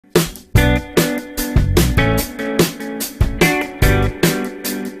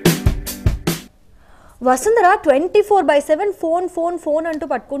Vasundhara 24/7 phone phone phone అంటూ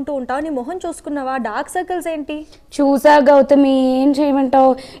పట్టుకుంటూ ఉంటావు. నీ మొహం చూసుకున్నావా? డార్క్ సర్కిల్స్ ఏంటి? చూసా గౌతమి, ఏం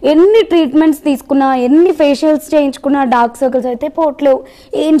చేయమంటావు? ఎన్ని ట్రీట్మెంట్స్ తీసుకున్నా, ఎన్ని ఫేషియల్స్ చేయించుకున్నా డార్క్ సర్కిల్స్ అయితే పోవట్లేవు.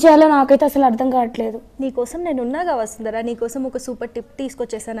 ఏం చేయాలో నాకైతే అసలు అర్థం కావట్లేదు. నీకోసం నేను ఉన్నాగా వసుంధర, నీకోసం ఒక సూపర్ టిప్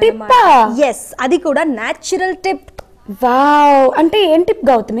తీసుకొచ్చేసాను అన్నమాట. ఎస్, అది కూడా న్యాచురల్ టిప్. వావ్, అంటే ఏం టిప్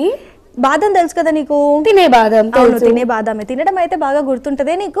గౌతమి? బాదం తెలుసు కదా నీకు? తినే బాదం. అవును, తినే బాదామే. తినడం అయితే బాగా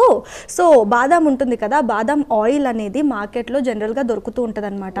గుర్తుంటదే నీకు. సో బాదం ఉంటుంది కదా, బాదం ఆయిల్ అనేది మార్కెట్లో జనరల్గా దొరుకుతూ ఉంటుంది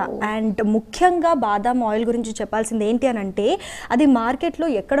అనమాట. అండ్ ముఖ్యంగా బాదం ఆయిల్ గురించి చెప్పాల్సింది ఏంటి అని అంటే, అది మార్కెట్లో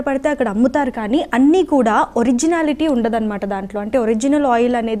ఎక్కడ పడితే అక్కడ అమ్ముతారు, కానీ అన్నీ కూడా ఒరిజినాలిటీ ఉండదన్నమాట దాంట్లో. అంటే ఒరిజినల్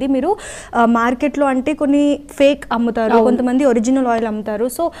ఆయిల్ అనేది మీరు మార్కెట్లో అంటే కొన్ని ఫేక్ అమ్ముతారు, కొంతమంది ఒరిజినల్ ఆయిల్ అమ్ముతారు.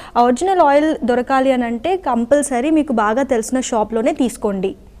 సో ఆ ఒరిజినల్ ఆయిల్ దొరకాలి అని అంటే కంపల్సరీ మీకు బాగా తెలిసిన షాప్లోనే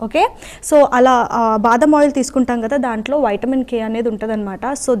తీసుకోండి. ఓకే, సో అలా బాదం ఆయిల్ తీసుకుంటాం కదా, దాంట్లో వైటమిన్ కే అనేది ఉంటుంది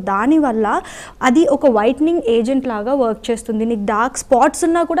అనమాట. సో దానివల్ల అది ఒక వైట్నింగ్ ఏజెంట్ లాగా వర్క్ చేస్తుంది. నీకు డార్క్ స్పాట్స్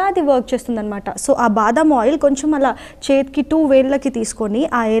ఉన్నా కూడా అది వర్క్ చేస్తుంది అనమాట. సో ఆ బాదం ఆయిల్ కొంచెం అలా చేతికి 2 వేళ్ళకి తీసుకొని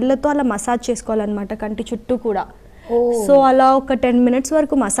ఆ ఏళ్ళతో అలా మసాజ్ చేసుకోవాలన్నమాట, కంటి చుట్టూ కూడా. సో అలా ఒక 10 మినిట్స్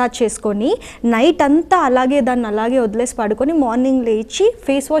వరకు మసాజ్ చేసుకొని నైట్ అంతా దాన్ని అలాగే వదిలేసి పడుకొని మార్నింగ్ లేచి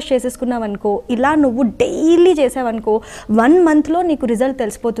ఫేస్ వాష్ చేసేసుకున్నావు అనుకో, ఇలా నువ్వు డైలీ చేసావనుకో 1 మంత్లో నీకు రిజల్ట్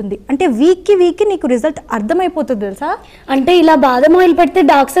తెలిసిపోతుంది. అంటే వీక్కి నీకు రిజల్ట్ అర్థమైపోతుంది తెలుసా. అంటే ఇలా బాదం ఆయిల్ పెడితే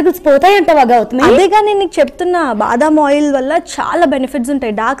డార్క్ సర్కిల్స్ పోతాయంటవా గౌతమి? అదేగా నేను నీకు చెప్తున్నా, బాదం ఆయిల్ వల్ల చాలా బెనిఫిట్స్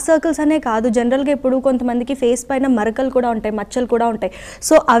ఉంటాయి. డార్క్ సర్కిల్స్ అనే కాదు, జనరల్గా ఇప్పుడు కొంతమందికి ఫేస్ పైన మరకలు కూడా ఉంటాయి, మచ్చలు కూడా ఉంటాయి.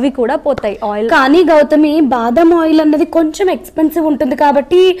 సో అవి కూడా పోతాయి ఆయిల్. కానీ గౌతమి, బాదం ఆయిల్ అన్నది కొంచెం ఎక్స్పెన్సివ్ ఉంటుంది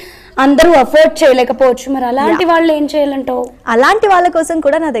కాబట్టి అందరూ అఫోర్డ్ చేయలేకపోవచ్చు. మరి అలాంటి వాళ్ళు ఏం చేయాలంటావు? అలాంటి వాళ్ళ కోసం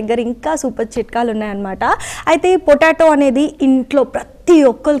కూడా నా దగ్గర ఇంకా సూపర్ చిట్కాలు ఉన్నాయన్నమాట. అయితే పొటాటో అనేది ఇంట్లో ప్రతి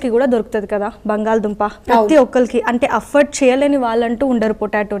ఒక్కరికి కూడా దొరుకుతుంది కదా, బంగాళదుంప ప్రతి ఒక్కరికి. అంటే అఫోర్డ్ చేయలేని వాళ్ళంటూ ఉండరు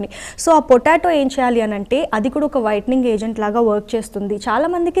పొటాటోని. సో ఆ పొటాటో ఏం చేయాలి అని అంటే, అది కూడా ఒక వైట్నింగ్ ఏజెంట్ లాగా వర్క్ చేస్తుంది. చాలా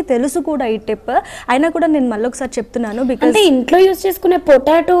మందికి తెలుసు కూడా ఈ టిప్, అయినా కూడా నేను మళ్ళీ ఒకసారి చెప్తున్నాను. బికాజ్ ఇంట్లో యూజ్ చేసుకునే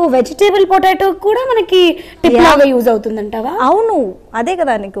పొటాటో, వెజిటేబుల్ పొటాటో కూడా మనకి టిప్ లాగా యూజ్ అవుతుందంటావా? అవును, అదే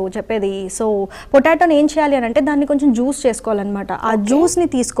కదా నీకు చెప్పేది. సో పొటాటోని ఏం చేయాలి అని అంటే, దాన్ని కొంచెం జ్యూస్ చేసుకోవాలన్నమాట. ఆ జ్యూస్ని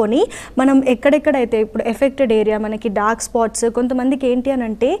తీసుకొని మనం ఎక్కడెక్కడైతే ఇప్పుడు ఎఫెక్టెడ్ ఏరియా, మనకి డార్క్ స్పాట్స్, కొంతమందికి ఏంటి అని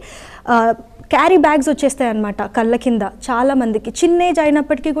అంటే క్యారీ బ్యాగ్స్ వచ్చేస్తాయి అనమాట కళ్ళ కింద. చాలా మందికి చిన్న ఏజ్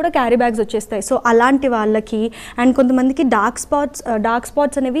అయినప్పటికీ కూడా క్యారీ బ్యాగ్స్ వచ్చేస్తాయి. సో అలాంటి వాళ్ళకి, అండ్ కొంతమందికి డార్క్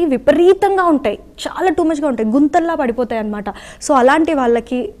స్పాట్స్ అనేవి విపరీతంగా ఉంటాయి, చాలా టూ మచ్గా ఉంటాయి, గుంతల్లా పడిపోతాయి అనమాట. సో అలాంటి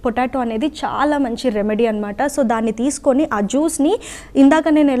వాళ్ళకి పొటాటో అనేది చాలా మంచి రెమెడీ అనమాట. సో దాన్ని తీసుకొని ఆ జ్యూస్ని, ఇందాక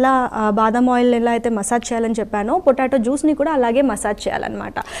నేను ఎలా బాదం ఆయిల్ ఎలా అయితే మసాజ్ చేయాలని చెప్పానో, పొటాటో జ్యూస్ని కూడా అలాగే మసాజ్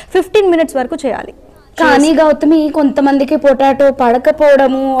చేయాలన్నమాట. 15 మినిట్స్ వరకు చేయాలి. కానీ గౌతమి, కొంతమందికి పొటాటో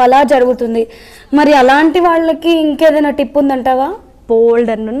పడకపోవడము అలా జరుగుతుంది. మరి అలాంటి వాళ్ళకి ఇంకేదైనా టిప్ ఉందంటావా? బోల్డ్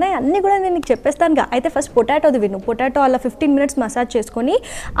అని ఉన్నాయి, అన్నీ కూడా నేను నీకు చెప్పేస్తానుగా. అయితే ఫస్ట్ పొటాటోది విను. పొటాటో అలా 15 మినిట్స్ మసాజ్ చేసుకొని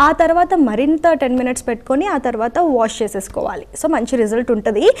ఆ తర్వాత మరింత 10 మినిట్స్ పెట్టుకొని ఆ తర్వాత వాష్ చేసేసుకోవాలి. సో మంచి రిజల్ట్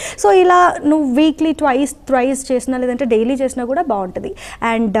ఉంటుంది. సో ఇలా నువ్వు వీక్లీ ట్వైస్ చేసినా, లేదంటే డైలీ చేసినా కూడా బాగుంటుంది.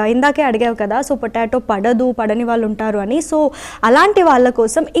 అండ్ ఇందాకే అడిగావు కదా, సో పొటాటో పడని వాళ్ళు ఉంటారు అని. సో అలాంటి వాళ్ళ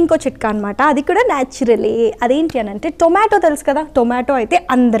కోసం ఇంకో చిట్కా అనమాట, అది కూడా న్యాచురలే. అదేంటి అని అంటే, టొమాటో తెలుసు కదా, టొమాటో అయితే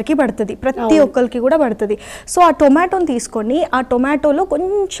అందరికీ పడుతుంది, ప్రతి ఒక్కరికి కూడా పడుతుంది. సో ఆ టొమాటోని తీసుకొని ఆ టొమాటోలో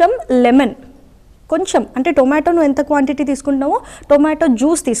కొంచెం లెమన్, కొంచెం అంటే టొమాటో నువ్వు ఎంత క్వాంటిటీ తీసుకుంటావో టొమాటో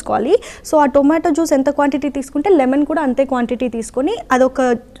జ్యూస్ తీసుకోవాలి. సో ఆ టొమాటో జ్యూస్ ఎంత క్వాంటిటీ తీసుకుంటే లెమన్ కూడా అంతే క్వాంటిటీ తీసుకొని, అదొక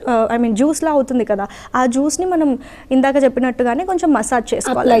జ్యూస్లా అవుతుంది కదా, ఆ జ్యూస్ని మనం ఇందాక చెప్పినట్టుగానే కొంచెం మసాజ్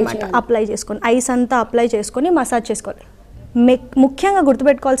చేసుకోవాలి అనమాట. అప్లై చేసుకొని ఐస్ అంతా అప్లై చేసుకొని మసాజ్ చేసుకోవాలి. ముఖ్యంగా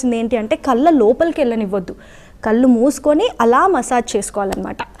గుర్తుపెట్టుకోవాల్సింది ఏంటి అంటే, కళ్ళ లోపలికి వెళ్ళనివ్వద్దు, కళ్ళు మూసుకొని అలా మసాజ్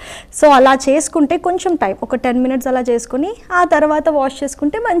చేసుకోవాలన్నమాట. సో అలా చేసుకుంటే కొంచెం టైం, ఒక 10 మినిట్స్ అలా చేసుకొని ఆ తర్వాత వాష్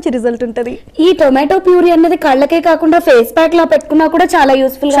చేసుకుంటే మంచి రిజల్ట్ ఉంటుంది. ఈ టొమాటో ప్యూరీ అనేది కళ్ళకే కాకుండా ఫేస్ ప్యాక్ లా పెట్టుకున్నా కూడా చాలా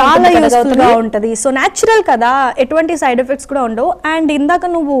యూస్ఫుల్గా ఉంటుంది. సో న్యాచురల్ కదా, ఎటువంటి సైడ్ ఎఫెక్ట్స్ కూడా ఉండవు. అండ్ ఇందాక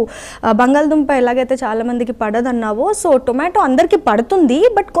నువ్వు బంగాళదుంప ఎలాగైతే చాలా మందికి పడదన్నావో, సో టొమాటో అందరికీ పడుతుంది,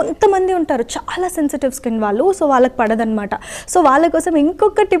 బట్ కొంతమంది ఉంటారు చాలా సెన్సిటివ్ స్కిన్ వాళ్ళు, సో వాళ్ళకి పడదన్నమాట. సో వాళ్ళ కోసం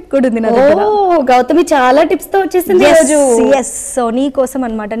ఇంకొక టిప్ కూడా ఉంది నా దగ్గర. గౌతమి, చాలా టిప్స్ తో వచ్చేసింది. సో నీ కోసం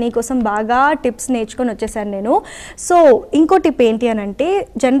అనమాట, నీ కోసం బాగా టిప్స్ నేర్చుకొని వచ్చేసాను నేను. సో ఇంకో టిప్ ఏంటి అని అంటే,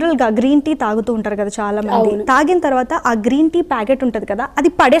 జనరల్గా గ్రీన్ టీ తాగుతూ ఉంటారు కదా చాలా మంది, తాగిన తర్వాత ఆ గ్రీన్ టీ ప్యాకెట్ ఉంటుంది కదా,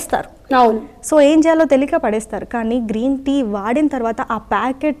 అది పడేస్తారు. అవును. సో ఏం చేయాలో తెలియక పడేస్తారు. కానీ గ్రీన్ టీ వాడిన తర్వాత ఆ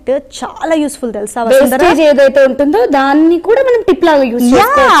ప్యాకెట్ చాలా యూస్ఫుల్ తెలుసా, ఏదైతే ఉంటుందో దాన్ని కూడా మనం టిప్ లాగా యూస్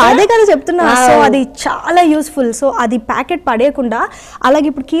చేసుకోవచ్చు. అదే కదా చెప్తున్నా. సో అది చాలా యూస్ఫుల్. సో అది ప్యాకెట్ పడేయకుండా, అలాగే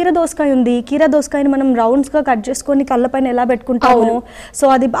ఇప్పుడు కీర దోసకాయ ఉంది, కీర దోసకాయని మనం రౌండ్స్ గా కట్ చేసుకొని కళ్ళపైన ఎలా పెట్టుకుంటాము, సో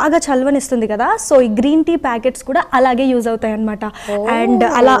అది బాగా చల్వనిస్తుంది కదా. సో ఈ గ్రీన్ టీ ప్యాకెట్స్ కూడా అలాగే యూజ్ అవుతాయి అనమాట. అండ్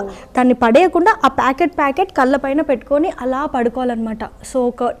అలా దాన్ని పడేయకుండా ఆ ప్యాకెట్ కళ్ళపైన పెట్టుకొని అలా పడుకోవాలన్నమాట. సో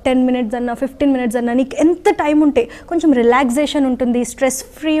ఒక 10 minutes అన్నా 15 minutes అన్నా నీకు ఎంత టైం ఉంటే కొంచెం రిలాక్సేషన్ ఉంటుంది, స్ట్రెస్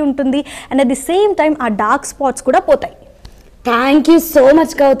ఫ్రీ ఉంటుంది, and at the same time ఆ డార్క్ స్పాట్స్ కూడా పోతాయి. Thank you so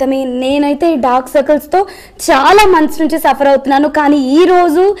much Gautami. నేనైతే ఈ డార్క్ సర్కిల్స్తో చాలా మంత్స్ నుంచి సఫర్ అవుతున్నాను, కానీ ఈ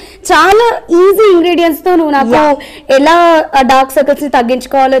రోజు చాలా ఈజీ ఇంగ్రీడియంట్స్తో నువ్వు నాకు ఎలా డార్క్ సర్కిల్స్ ని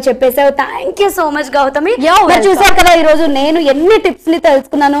తగ్గించుకోవాలో చెప్పేసావు. Thank you so much Gautami. చూసారు కదా ఈ రోజు నేను ఎన్ని టిప్స్ ని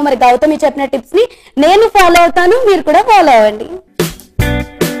తెలుసుకున్నాను. మరి గౌతమి చెప్పిన టిప్స్ ని నేను ఫాలో అవుతాను, మీరు కూడా ఫాలో అవ్వండి.